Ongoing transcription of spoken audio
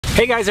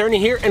Hey guys, Ernie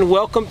here, and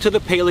welcome to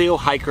the Paleo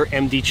Hiker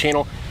MD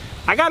channel.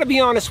 I gotta be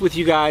honest with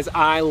you guys,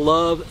 I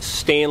love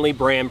Stanley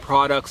brand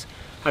products.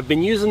 I've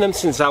been using them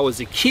since I was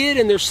a kid,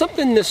 and there's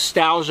something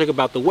nostalgic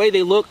about the way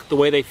they look, the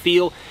way they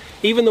feel,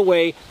 even the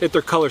way that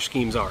their color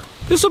schemes are.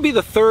 This will be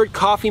the third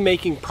coffee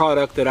making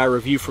product that I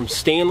review from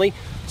Stanley,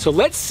 so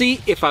let's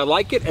see if I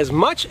like it as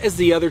much as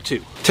the other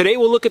two. Today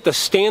we'll look at the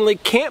Stanley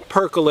Camp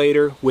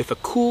Percolator with a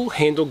cool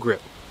handle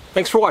grip.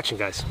 Thanks for watching,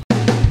 guys.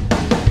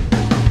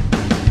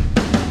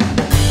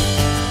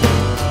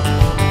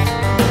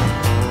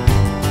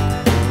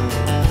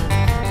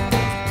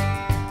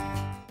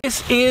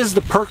 This is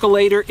the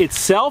percolator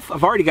itself.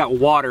 I've already got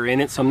water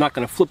in it, so I'm not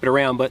going to flip it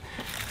around, but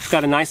it's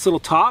got a nice little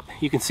top.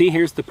 You can see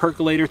here's the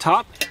percolator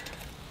top.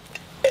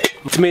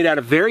 It's made out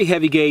of very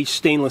heavy gauge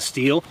stainless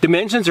steel.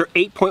 Dimensions are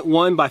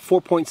 8.1 by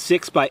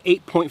 4.6 by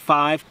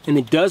 8.5, and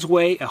it does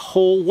weigh a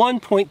whole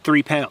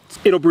 1.3 pounds.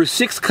 It'll brew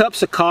 6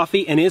 cups of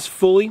coffee and is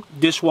fully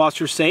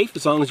dishwasher safe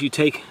as long as you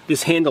take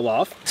this handle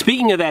off.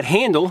 Speaking of that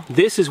handle,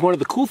 this is one of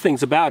the cool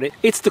things about it.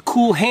 It's the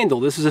cool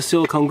handle. This is a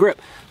silicone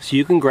grip, so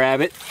you can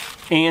grab it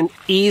and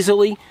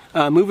easily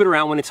move it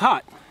around when it's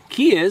hot.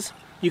 Key is,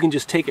 you can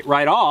just take it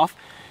right off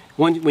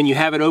when you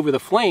have it over the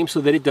flame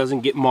so that it doesn't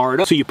get marred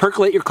up. So you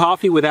percolate your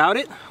coffee without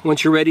it.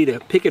 Once you're ready to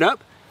pick it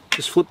up,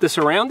 just flip this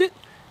around it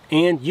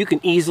and you can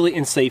easily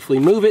and safely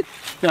move it.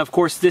 Now of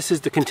course this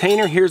is the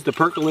container. Here's the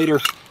percolator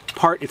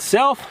part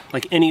itself,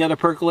 like any other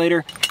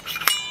percolator.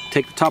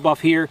 Take the top off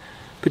here,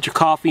 put your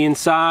coffee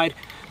inside.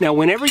 Now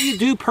whenever you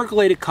do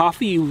percolated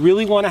coffee, you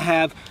really want to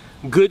have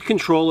good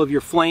control of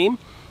your flame.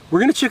 We're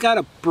going to check out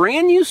a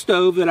brand new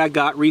stove that I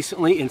got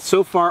recently, and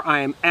so far I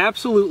am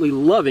absolutely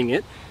loving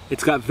it.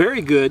 It's got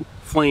very good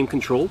flame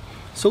control.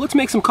 So let's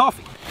make some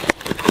coffee.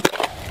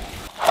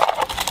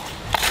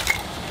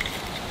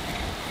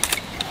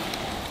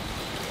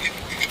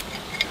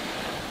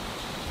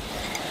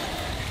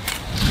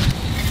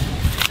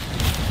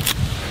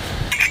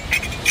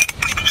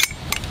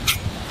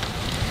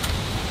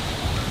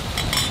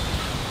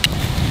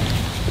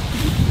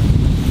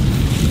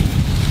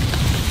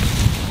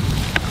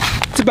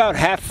 It's about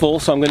half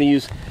full, so I'm going to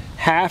use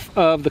half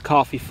of the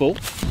coffee full.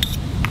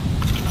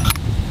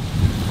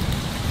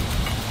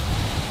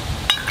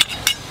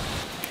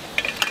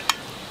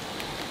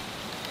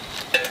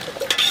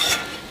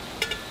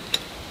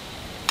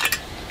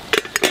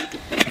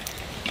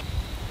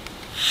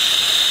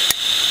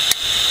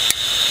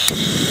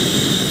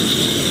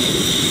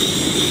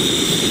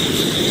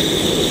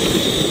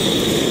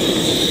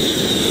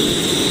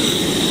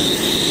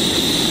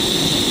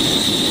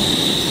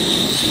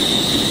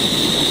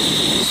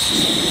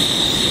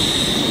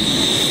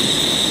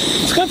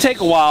 It's going to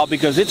take a while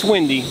because it's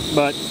windy,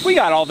 but we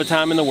got all the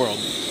time in the world.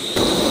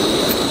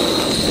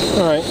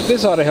 Alright,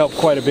 this ought to help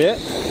quite a bit.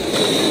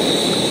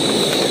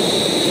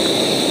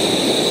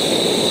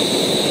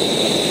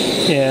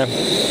 Yeah,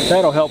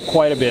 that'll help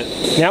quite a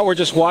bit. Now we're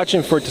just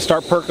watching for it to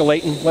start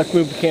percolating. Let's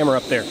move the camera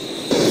up there.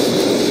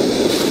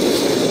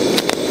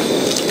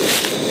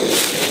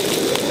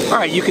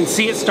 Alright, you can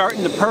see it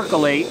starting to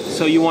percolate,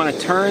 so you want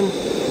to turn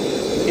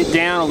it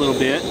down a little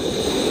bit.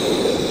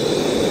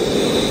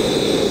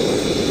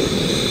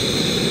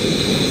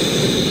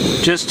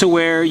 Just to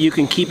where you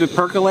can keep it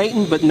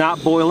percolating but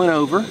not boiling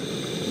over.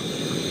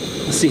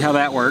 Let's see how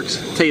that works.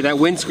 I'll tell you, that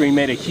windscreen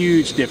made a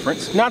huge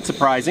difference. Not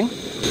surprising.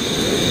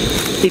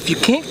 If you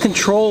can't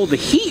control the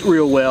heat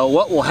real well,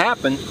 what will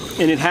happen,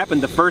 and it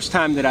happened the first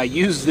time that I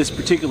used this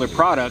particular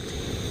product,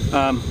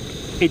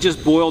 it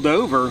just boiled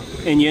over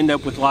and you end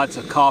up with lots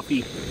of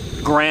coffee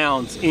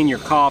grounds in your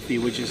coffee,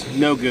 which is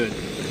no good.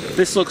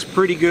 This looks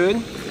pretty good.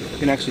 You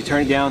can actually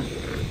turn it down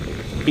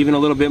even a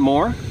little bit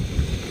more.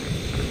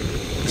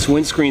 This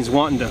windscreen's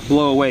wanting to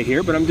blow away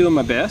here, but I'm doing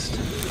my best.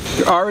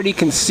 You already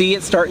can see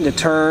it starting to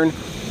turn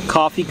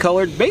coffee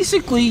colored.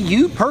 Basically,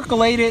 you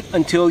percolate it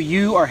until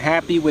you are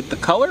happy with the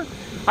color.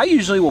 I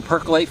usually will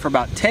percolate for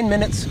about 10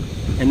 minutes,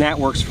 and that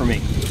works for me.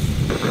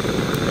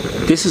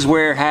 This is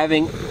where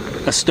having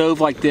a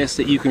stove like this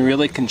that you can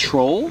really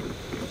control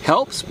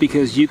helps,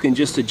 because you can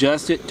just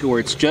adjust it to where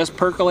it's just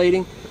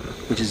percolating,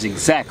 which is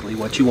exactly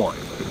what you want.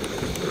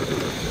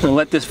 I'm gonna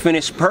let this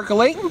finish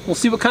percolating. We'll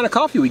see what kind of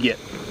coffee we get.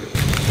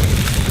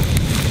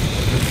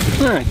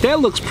 Alright, that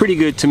looks pretty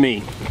good to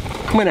me.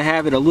 I'm going to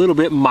have it a little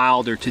bit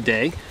milder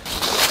today.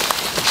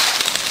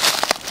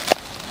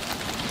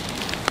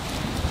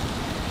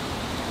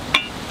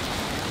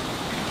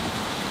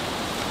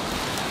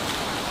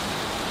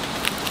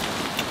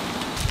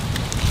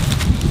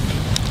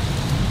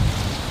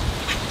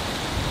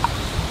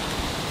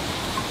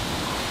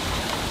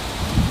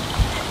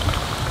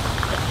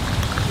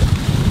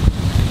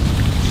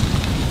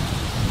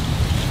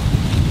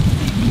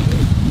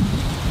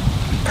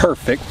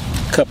 Perfect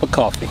cup of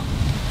coffee.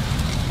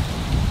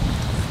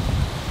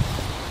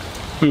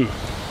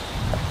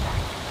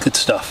 Good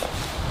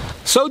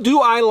stuff. So do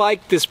I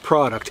like this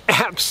product?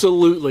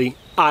 Absolutely,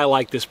 I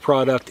like this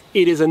product.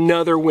 It is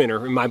another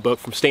winner in my book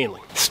from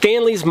Stanley.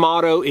 Stanley's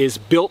motto is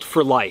built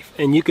for life,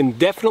 and you can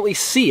definitely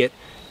see it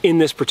in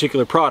this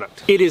particular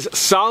product. It is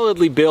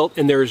solidly built,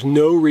 and there is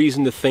no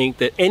reason to think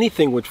that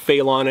anything would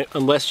fail on it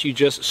unless you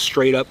just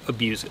straight up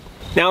abuse it.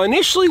 Now,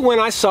 initially when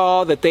I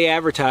saw that they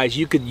advertised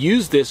you could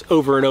use this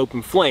over an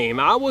open flame,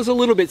 I was a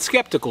little bit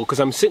skeptical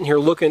because I'm sitting here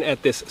looking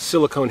at this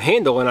silicone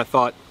handle and I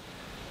thought,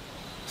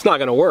 it's not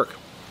gonna work.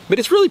 But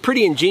it's really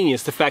pretty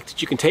ingenious, the fact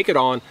that you can take it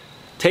on,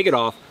 take it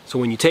off, so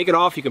when you take it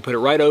off you can put it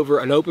right over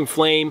an open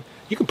flame.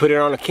 You can put it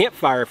on a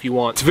campfire if you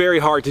want. It's very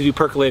hard to do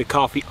percolated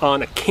coffee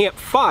on a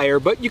campfire,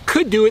 but you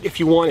could do it if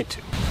you wanted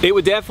to. It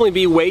would definitely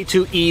be way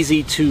too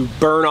easy to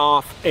burn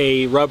off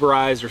a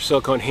rubberized or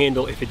silicone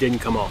handle if it didn't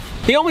come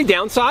off. The only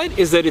downside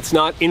is that it's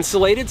not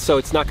insulated, so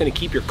it's not going to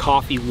keep your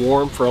coffee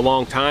warm for a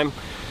long time.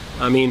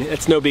 I mean,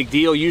 it's no big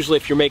deal. Usually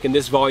if you're making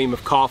this volume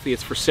of coffee,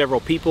 it's for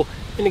several people,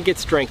 and it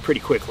gets drank pretty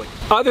quickly.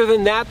 Other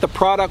than that, the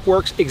product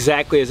works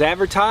exactly as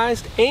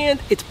advertised, and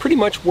it's pretty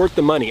much worth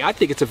the money. I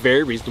think it's a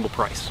very reasonable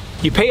price.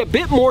 You pay a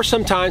bit more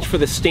sometimes for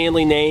the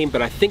Stanley name,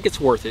 but I think it's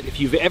worth it.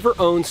 If you've ever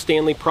owned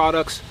Stanley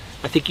products,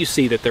 I think you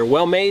see that they're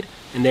well made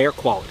and they are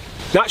quality.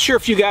 Not sure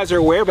if you guys are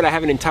aware, but I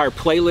have an entire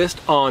playlist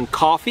on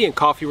coffee and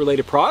coffee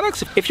related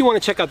products. If you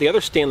want to check out the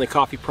other Stanley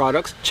coffee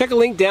products, check a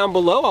link down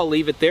below. I'll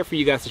leave it there for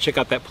you guys to check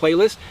out that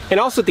playlist. And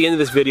also at the end of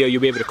this video,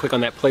 you'll be able to click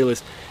on that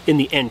playlist in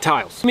the end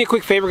tiles. Do me a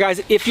quick favor,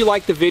 guys. If you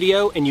like the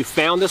video and you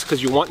found us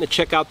because you're wanting to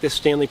check out this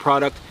Stanley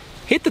product,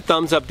 hit the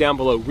thumbs up down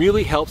below.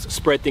 Really helps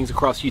spread things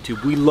across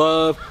YouTube. We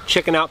love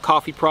checking out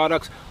coffee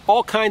products,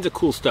 all kinds of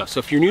cool stuff. So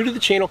if you're new to the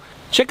channel,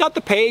 check out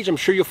the page. I'm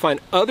sure you'll find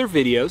other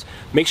videos.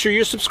 Make sure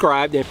you're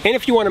subscribed. And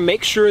if you want to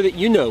make sure that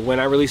you know when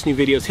I release new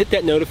videos, hit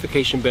that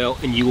notification bell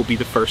and you will be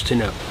the first to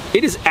know.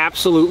 It is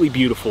absolutely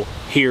beautiful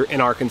here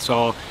in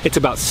Arkansas. It's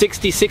about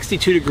 60,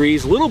 62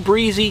 degrees, a little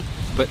breezy,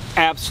 but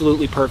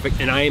absolutely perfect,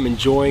 and I am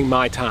enjoying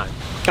my time.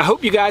 I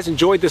hope you guys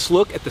enjoyed this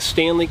look at the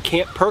Stanley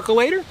Camp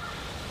Percolator.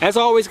 As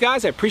always,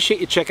 guys, I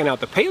appreciate you checking out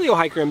the Paleo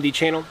Hiker MD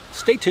channel.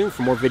 Stay tuned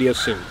for more videos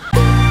soon.